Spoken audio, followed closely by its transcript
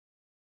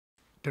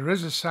There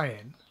is a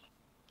saying,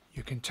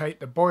 you can take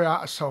the boy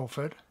out of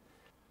Salford,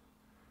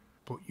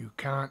 but you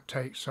can't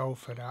take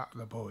Salford out of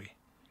the boy.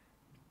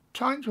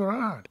 Times were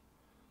hard.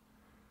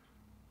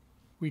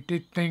 We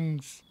did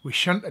things we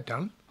shouldn't have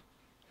done,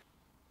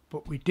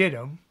 but we did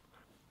them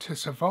to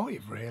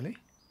survive, really.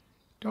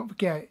 Don't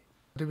forget,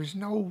 there was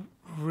no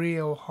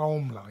real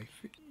home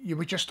life. You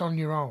were just on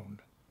your own.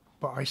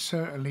 But I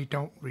certainly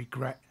don't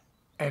regret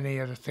any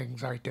of the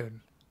things I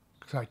done,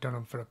 because I done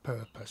them for a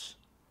purpose.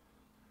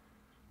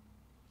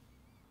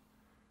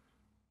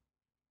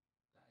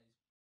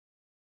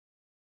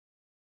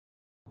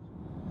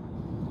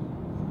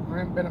 I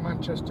haven't been in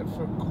Manchester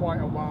for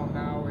quite a while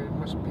now. It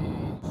must be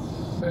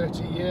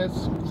 30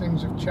 years.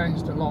 Things have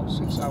changed a lot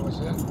since I was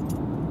there.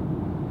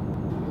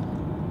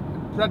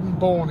 Bred and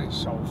born in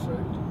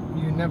Salford,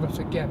 you never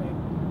forget it.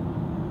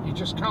 You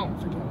just can't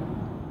forget it.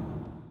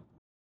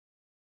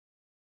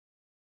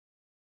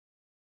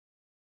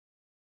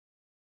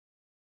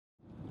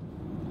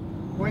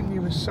 When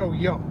you were so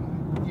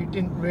young, you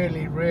didn't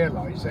really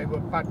realise they were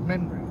bad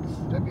memories.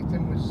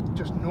 Everything was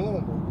just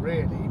normal,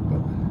 really, but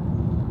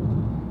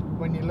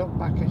when you look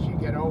back as you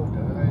get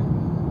older,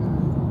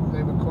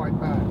 they were quite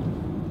bad.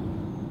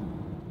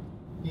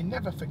 You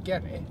never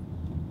forget it.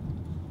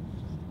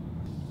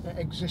 It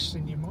exists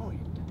in your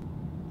mind.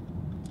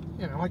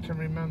 You know, I can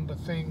remember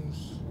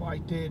things what I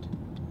did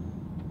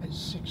at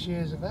 6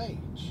 years of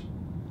age.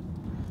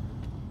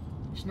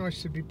 It's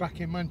nice to be back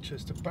in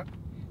Manchester, but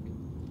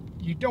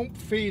you don't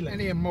feel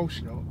any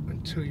emotional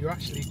until you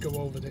actually go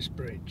over this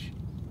bridge.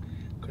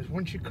 Because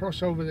once you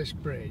cross over this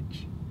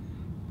bridge,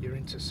 you're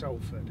into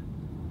Salford.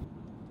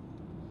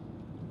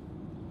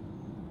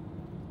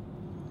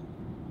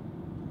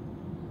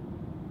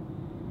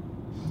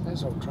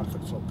 There's Old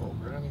Trafford football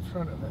ground in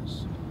front of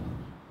us.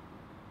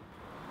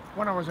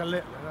 When I was a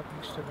little, I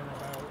must have been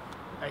about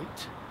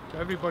 8. So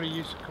everybody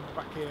used to come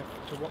back here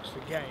to watch the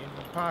game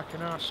and park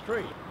in our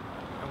street.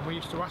 And we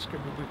used to ask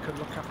them if we could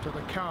look after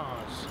the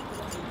cars.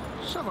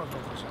 Some of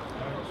them was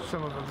alright.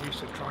 Some of them used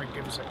to try and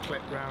give us a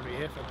clip round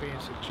here for being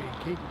so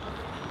cheeky.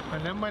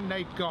 And then when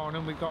they'd gone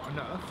and we got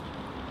enough,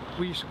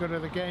 we used to go to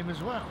the game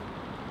as well.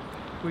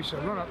 We used to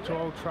run up to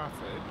Old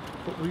Trafford,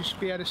 but we used to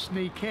be able to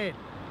sneak in.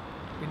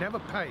 We never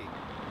paid.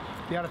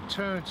 They had a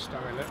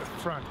turnstile at the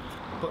front,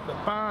 but the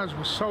bars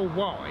were so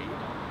wide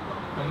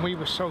and we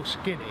were so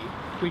skinny,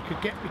 we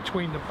could get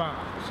between the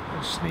bars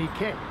and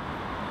sneak in.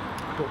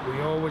 But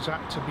we always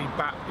had to be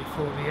back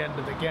before the end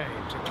of the game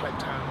to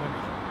collect our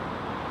money.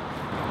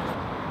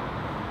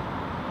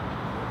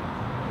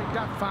 If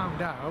Dad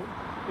found out,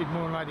 he'd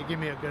more likely give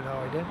me a good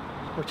hiding,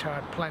 which I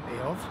had plenty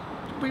of.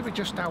 We were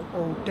just out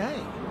all day.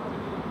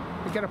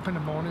 We'd get up in the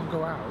morning,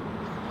 go out,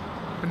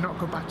 and not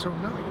go back till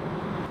night.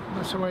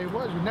 That's the way it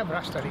was. We never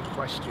asked any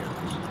questions.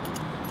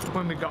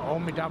 When we got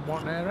home, my dad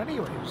wasn't there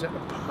anyway. He was at the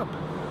pub.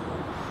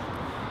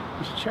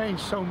 It's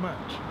changed so much.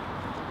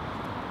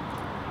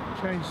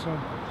 Changed so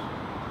much.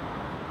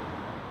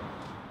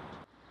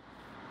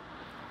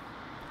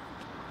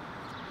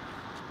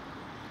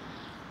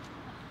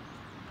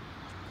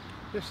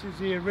 This is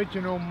the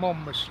original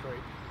Monmouth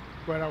Street,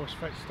 where I was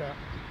fixed up.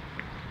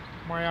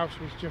 My house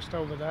was just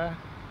over there.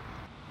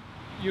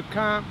 You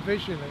can't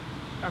vision it.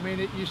 I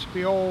mean, it used to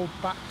be all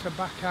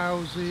back-to-back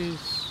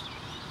houses.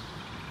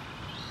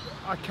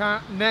 I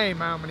can't name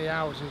how many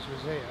houses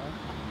was here.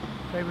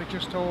 They were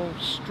just all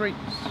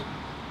streets,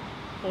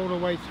 all the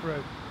way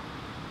through.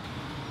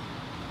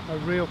 A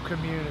real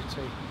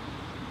community.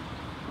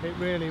 It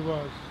really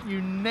was.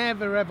 You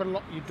never ever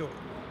lock your door.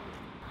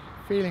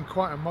 Feeling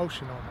quite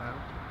emotional now,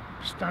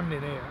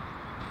 standing here.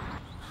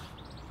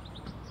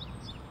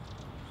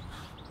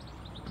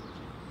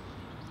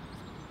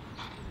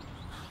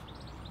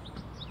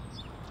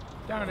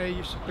 Down here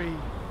used to be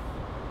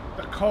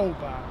the coal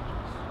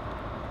barges,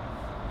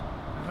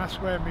 and that's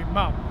where my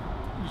mum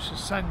used to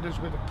send us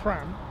with a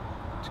pram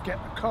to get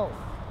the coal.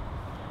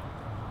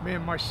 Me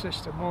and my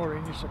sister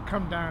Maureen used to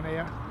come down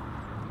here,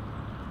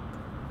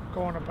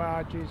 go on the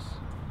barges,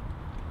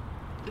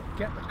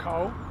 get the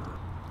coal,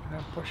 and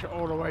then push it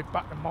all the way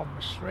back to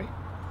Monmouth Street.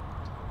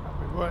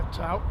 And we worked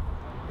out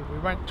if we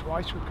went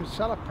twice we could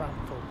sell a pram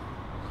full.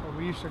 So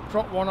we used to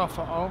drop one off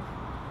at home,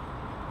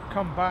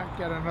 come back,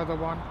 get another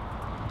one,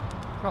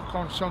 knock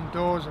on some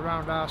doors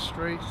around our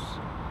streets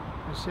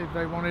and see if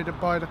they wanted to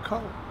buy the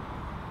coal.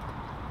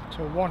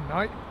 Till one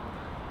night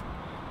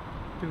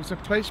there was a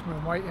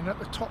policeman waiting at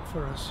the top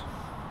for us.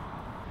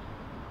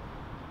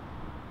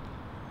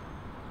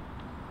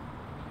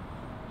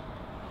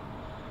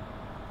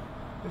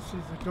 This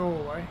is the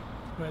doorway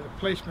where the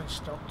policeman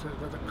stopped us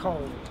with the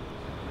coal,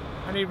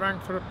 and he rang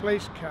for a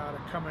police car to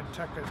come and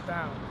take us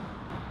down.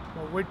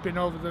 Well, we'd been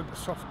over to the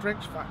soft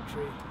drinks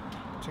factory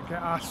to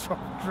get our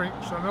soft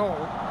drinks and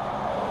all.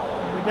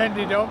 We'd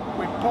ended up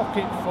with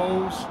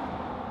pocketfuls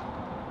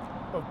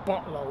of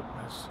bottle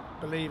openers,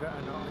 believe it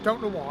or not. I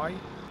don't know why.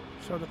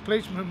 So the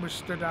policeman was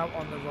stood out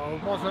on the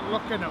road, wasn't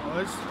looking at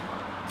us.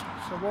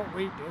 So what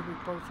we did, we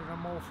posted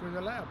them all through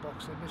the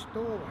letterbox in this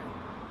doorway.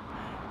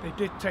 They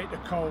did take the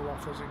coal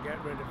off us and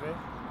get rid of it.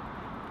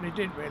 And it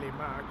didn't really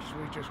matter because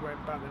we just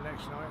went back the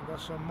next night and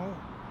got some more.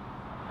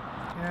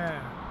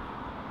 Yeah.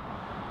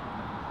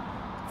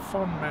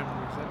 Fond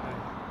memories, aren't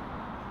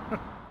they?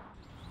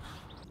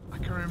 I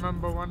can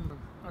remember when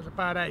I was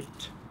about 8.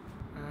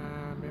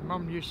 My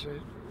mum used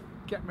to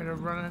get me to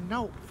run a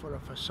note for her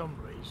for some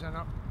reason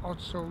up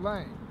Odsall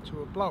Lane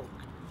to a bloke,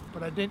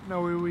 but I didn't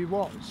know who he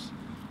was.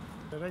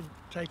 I didn't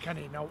take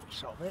any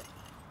notice of it.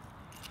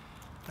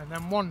 And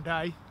then one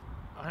day,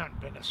 I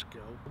hadn't been to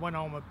school, I went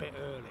home a bit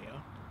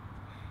earlier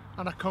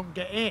and I couldn't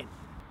get in.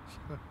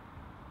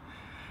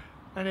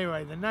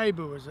 Anyway, the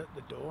neighbour was at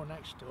the door,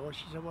 next door.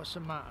 She said, "What's the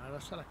matter?" I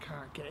said, "I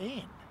can't get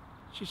in."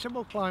 She said,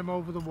 "Well, climb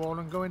over the wall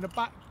and go in the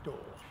back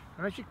door."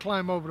 And as you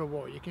climb over the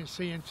wall, you can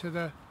see into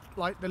the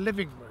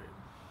living room.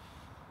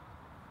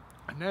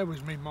 And there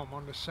was me mum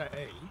on the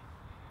settee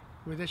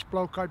with this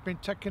bloke I'd been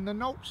taking the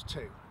notes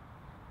to.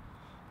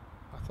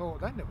 I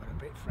thought then they were a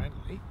bit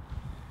friendly.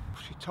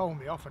 She told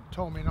me off and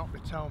told me not to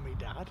tell me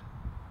dad,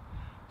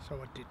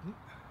 so I didn't.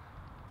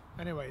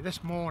 Anyway,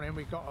 this morning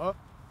we got up.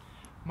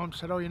 Mum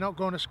said, "Oh, you're not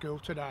going to school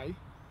today."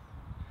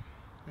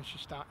 And she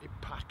started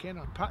packing.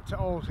 I packed it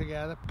all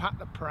together, packed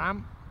the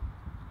pram,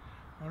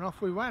 and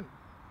off we went.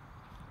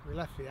 We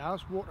left the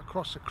house, walked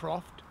across the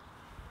croft,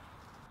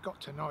 got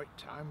to night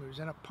time, we was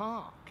in a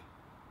park.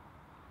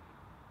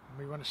 And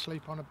we went to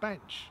sleep on a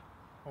bench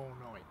all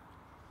night.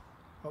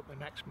 Up the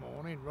next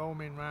morning,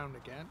 roaming round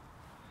again.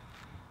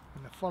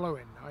 And the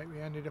following night we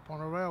ended up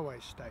on a railway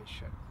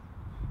station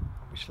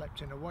and we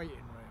slept in a waiting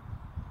room.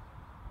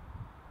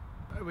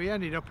 We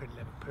ended up in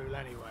Liverpool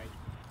anyway.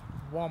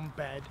 One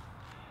bed,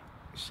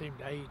 it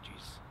seemed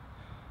ages.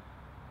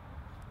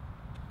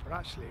 But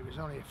actually it was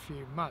only a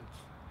few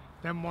months.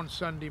 Then one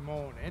Sunday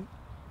morning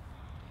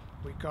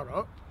we got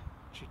up,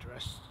 she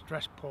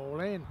dressed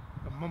Pauline,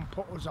 and Mum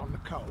put us on the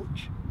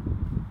coach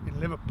in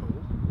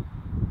Liverpool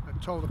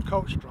and told the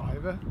coach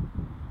driver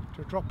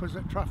to drop us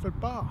at Trafford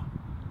Bar.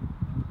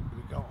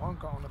 We got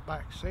on the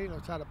back seat,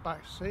 looked at the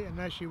back seat, and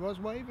there she was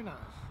waving at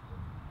us.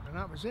 And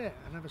that was it.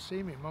 I never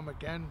seen my mum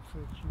again for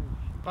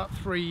about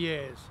 3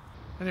 years.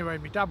 Anyway,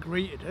 my dad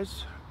greeted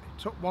us,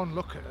 he took one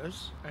look at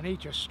us, and he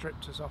just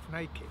stripped us off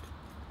naked.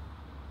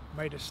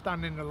 Made us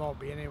stand in the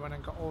lobby, and he went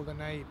and got all the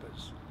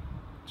neighbours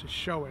to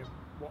show him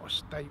what a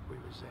state we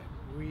was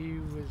in. We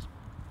was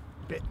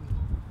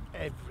bitten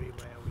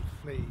everywhere, we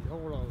fleed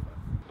all over.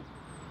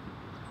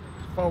 It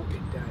was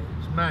voting day, it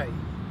was May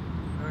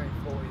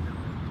 1949.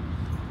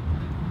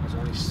 I was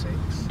only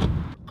 6.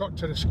 Got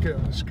to the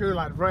school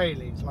had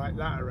railings like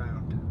that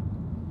around.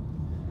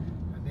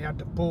 And they had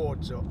the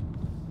boards up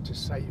to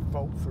say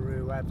vote for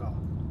whoever.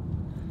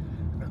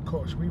 And of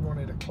course we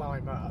wanted to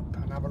climb up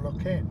and have a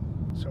look in.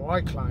 So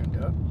I climbed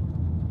up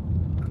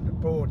and the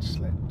board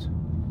slipped.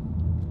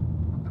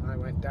 And I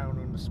went down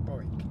on the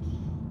spike.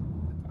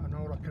 And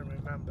all I can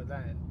remember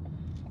then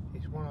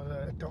is one of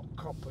the dock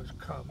coppers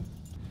come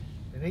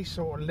and he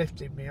sort of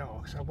lifted me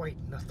off, because I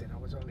weighed nothing, I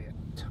was only a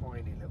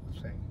tiny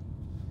little thing.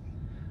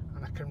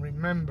 And I can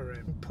remember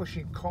him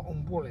pushing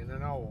cotton wool in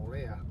an hole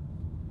here,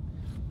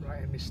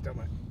 right in my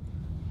stomach,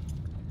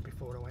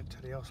 before I went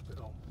to the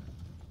hospital.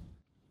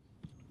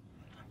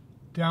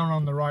 Down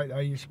on the right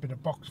there used to be the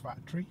box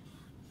factory,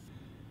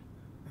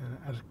 and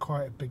it had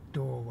quite a big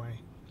doorway.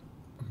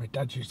 And my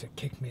dad used to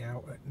kick me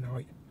out at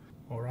night,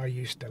 or I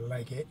used to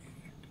leg it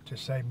to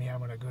save me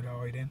having a good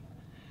hiding.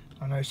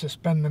 And I used to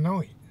spend the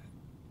night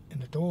in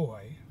the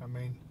doorway. I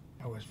mean,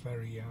 I was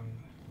very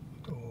young,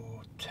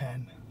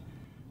 10.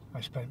 I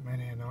spent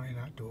many a night in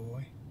that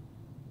doorway.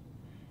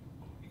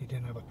 He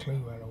didn't have a clue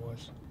where I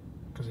was,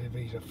 because if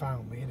he'd have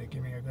found me, they'd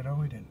give me a good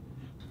hiding.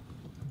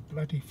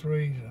 Bloody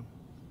freezing.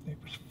 It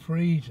was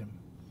freezing.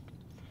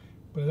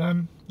 But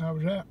then, that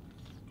was it.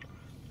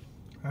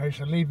 I used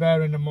to leave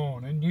there in the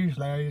morning.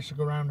 Usually I used to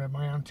go around with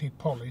my Auntie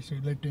Polly's, who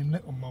lived in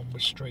Little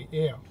Monmouth Street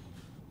here,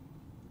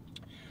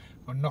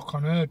 and knock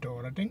on her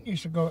door. I didn't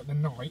used to go at the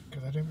night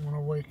because I didn't want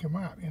to wake him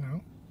up, you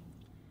know.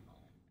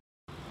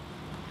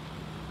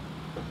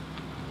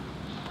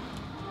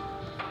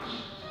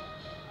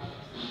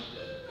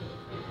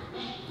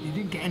 You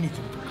didn't get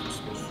anything for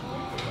Christmas.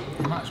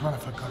 You might as well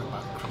have forgot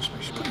about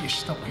Christmas. You put your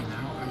stocking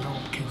out, as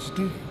old kids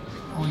do.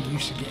 All you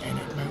used to get in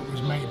it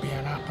was maybe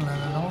an apple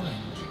and an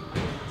orange.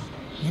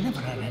 You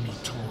never had any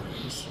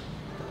toys.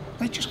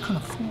 They just couldn't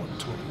afford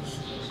toys.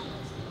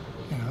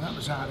 You know, that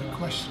was out of the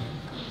question.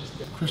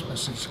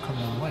 Christmas has come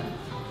and went.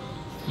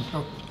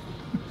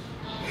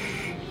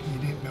 You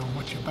didn't know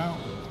much about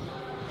them.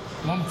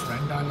 One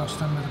friend I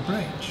lost under the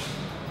bridge.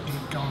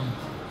 He'd gone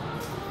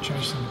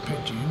chasing the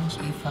pigeons,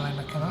 he fell in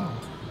the canal.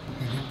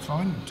 We didn't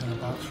find him until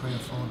about 3 or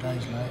 4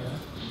 days later,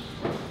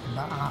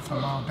 about half a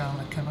mile down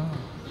the canal.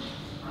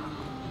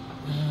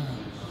 Yeah.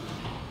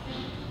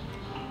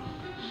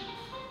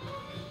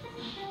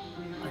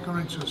 I got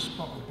into a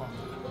spot of bother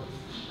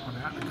and I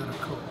had to go to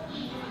court.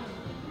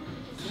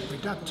 My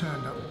dad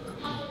turned up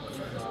at court the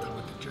first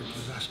time, the judge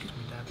was asking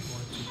my dad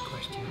 1 or 2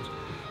 questions,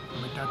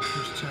 and my dad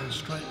just turned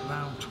straight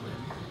round to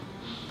him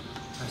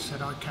and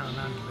said, "I can't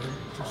handle him,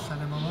 just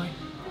send him away."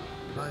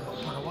 And I got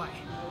put away.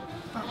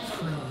 About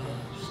 3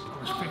 years.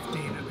 was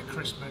 15 at the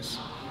Christmas,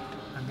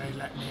 and they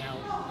let me out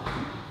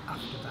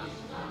after that.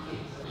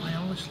 I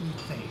honestly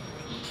think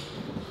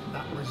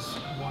that was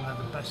one of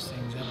the best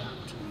things ever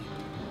happened to me.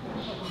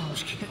 I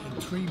was getting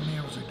 3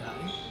 meals a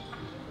day,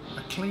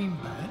 a clean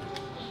bed,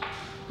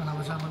 and I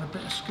was having a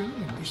bit of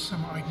schooling. This is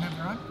something I'd never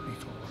had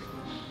before.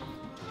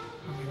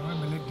 I mean,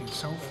 when we lived in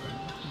Salford,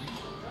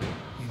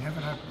 you never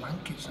had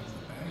blankets on the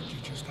bed, you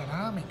just had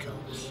army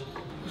coats. It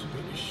was a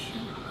bit of shit,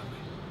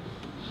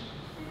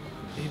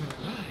 even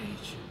at that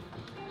age.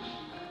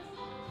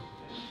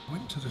 I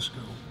went to the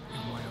school in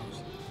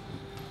Wales,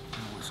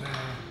 and I was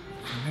there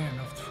for near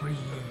enough 3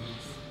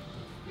 years.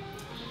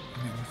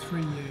 And in the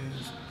 3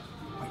 years,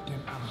 I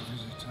didn't have a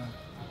visitor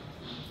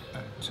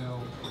until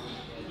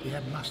the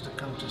headmaster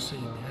come to see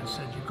me and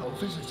said, "You've got a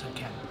visitor,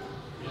 Ken.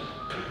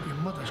 Your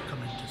mother's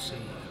coming to see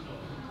you."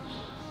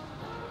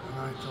 And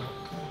I thought,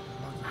 "Oh,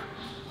 mother,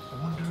 I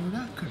wonder who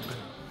that could be."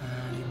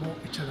 And he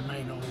walked me to the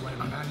main hallway,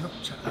 and I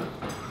looked at her,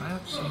 and I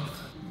hadn't seen her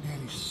for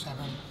nearly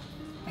 7,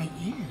 8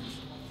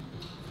 years.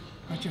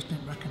 I just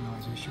didn't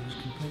recognise her. She was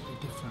completely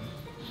different.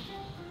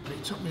 But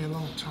it took me a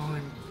long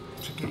time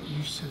to get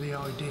used to the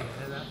idea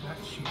that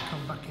she'd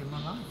come back in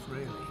my life,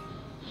 really.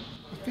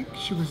 I think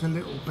she was a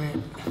little bit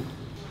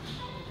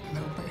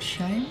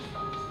ashamed.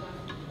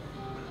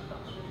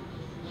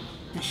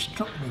 It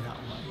struck me that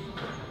way.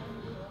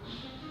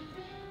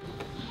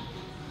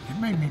 It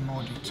made me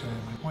more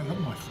determined. I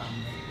love my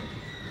family,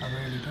 I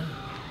really do.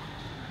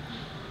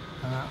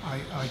 And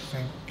I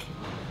think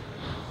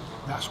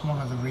that's one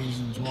of the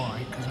reasons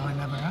why, because I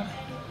never had it.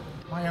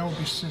 My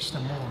eldest sister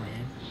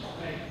Maureen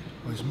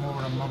was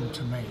more a mum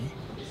to me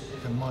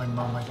than my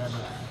mum had ever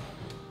been.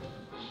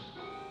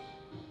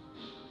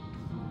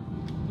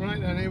 Right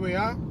then, here we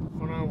are,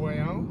 on our way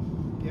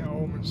home. Get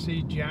home and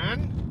see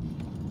Jan.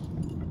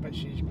 I bet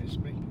she's missed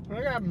me. But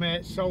I gotta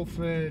admit,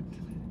 Salford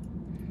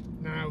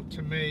now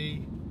to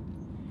me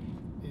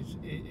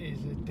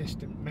is a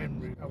distant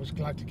memory. I was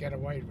glad to get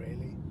away,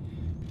 really.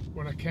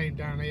 When I came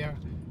down here,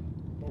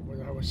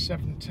 I was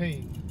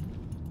 17.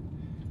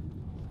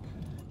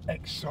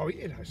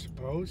 Excited, I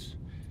suppose.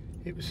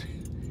 It was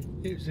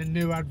a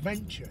new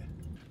adventure.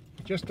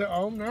 Just at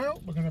home now,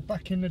 we're going to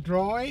back in the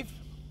drive,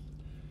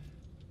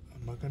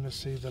 and we're going to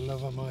see the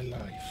love of my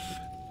life.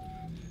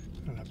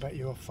 And I bet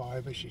you a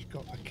fiver she's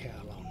got the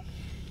kettle on.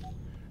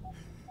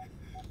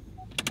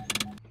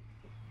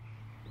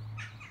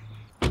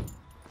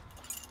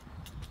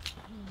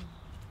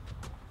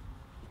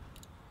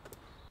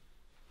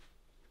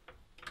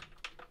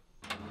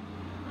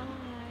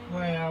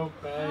 Way out,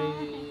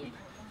 babe.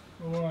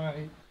 All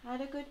right.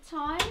 Had a good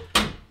time?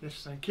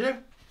 Yes, thank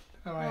you.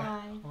 How are you?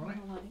 Hi. All right.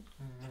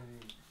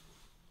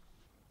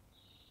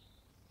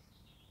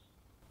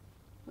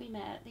 We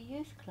met at the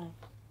youth club.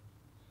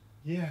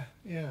 Yeah.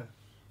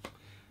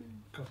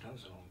 God, that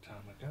was a long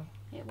time ago.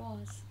 It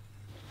was.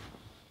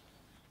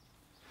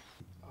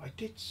 I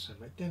did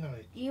something, didn't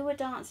I? You were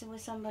dancing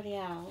with somebody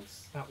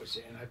else. That was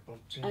it, and I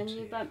bumped into you. And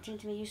you bumped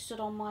into me. You stood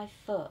on my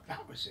foot.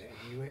 That was it,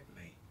 and you hit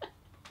me.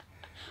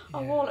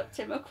 I walloped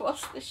him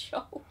across the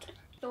shoulder.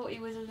 Thought he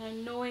was an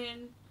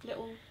annoying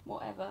little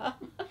whatever.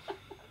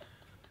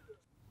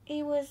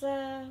 He was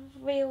a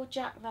real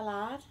Jack the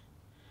Lad.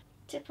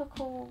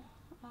 Typical,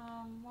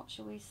 what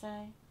shall we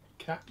say?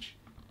 Catch?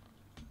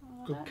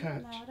 Oh, Good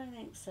catch? No, I don't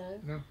think so.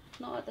 No?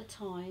 Not at the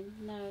time,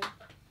 no.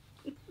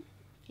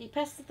 He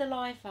pestered the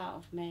life out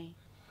of me.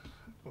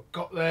 But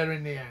got there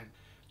in the end.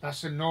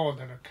 That's a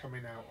northerner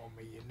coming out on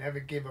me. You never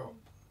give up.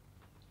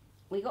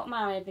 We got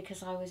married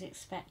because I was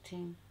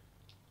expecting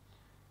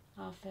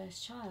our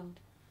first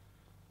child,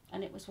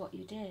 and it was what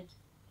you did.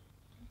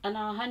 And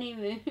our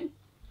honeymoon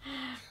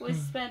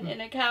was spent in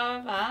a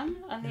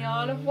caravan on the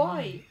Isle of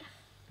Wight.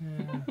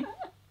 Yeah.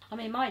 I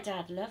mean, my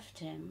dad loved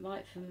him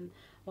right from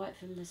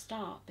the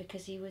start,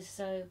 because he was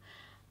so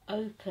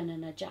open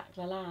and a Jack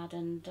the Lad,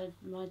 and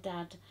my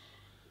dad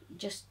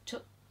just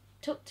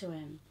took to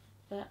him.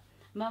 But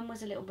Mum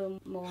was a little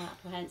bit more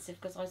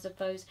apprehensive, because I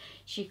suppose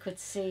she could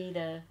see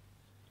the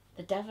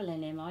devil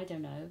in him. I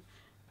don't know.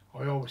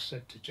 I always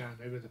said to Jan,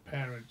 who were the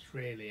parents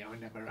really I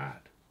never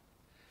had.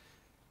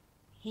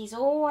 He's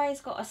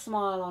always got a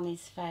smile on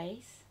his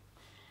face.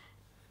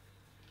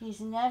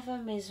 He's never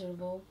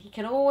miserable. He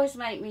can always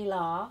make me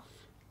laugh.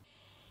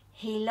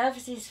 He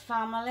loves his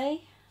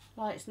family,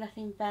 like it's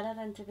nothing better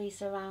than to be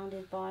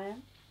surrounded by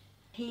him.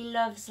 He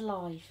loves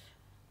life.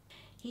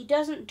 He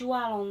doesn't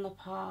dwell on the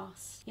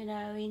past, you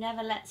know, he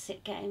never lets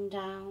it get him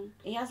down.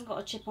 He hasn't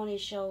got a chip on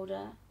his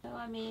shoulder. So,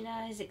 I mean,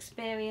 his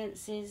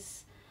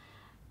experiences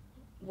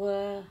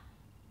were,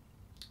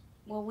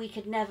 well, we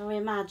could never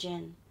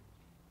imagine.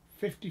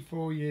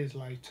 54 years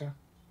later,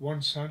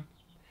 1 son,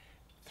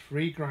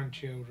 3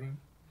 grandchildren,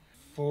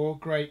 4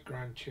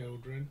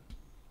 great-grandchildren,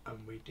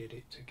 and we did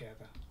it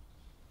together.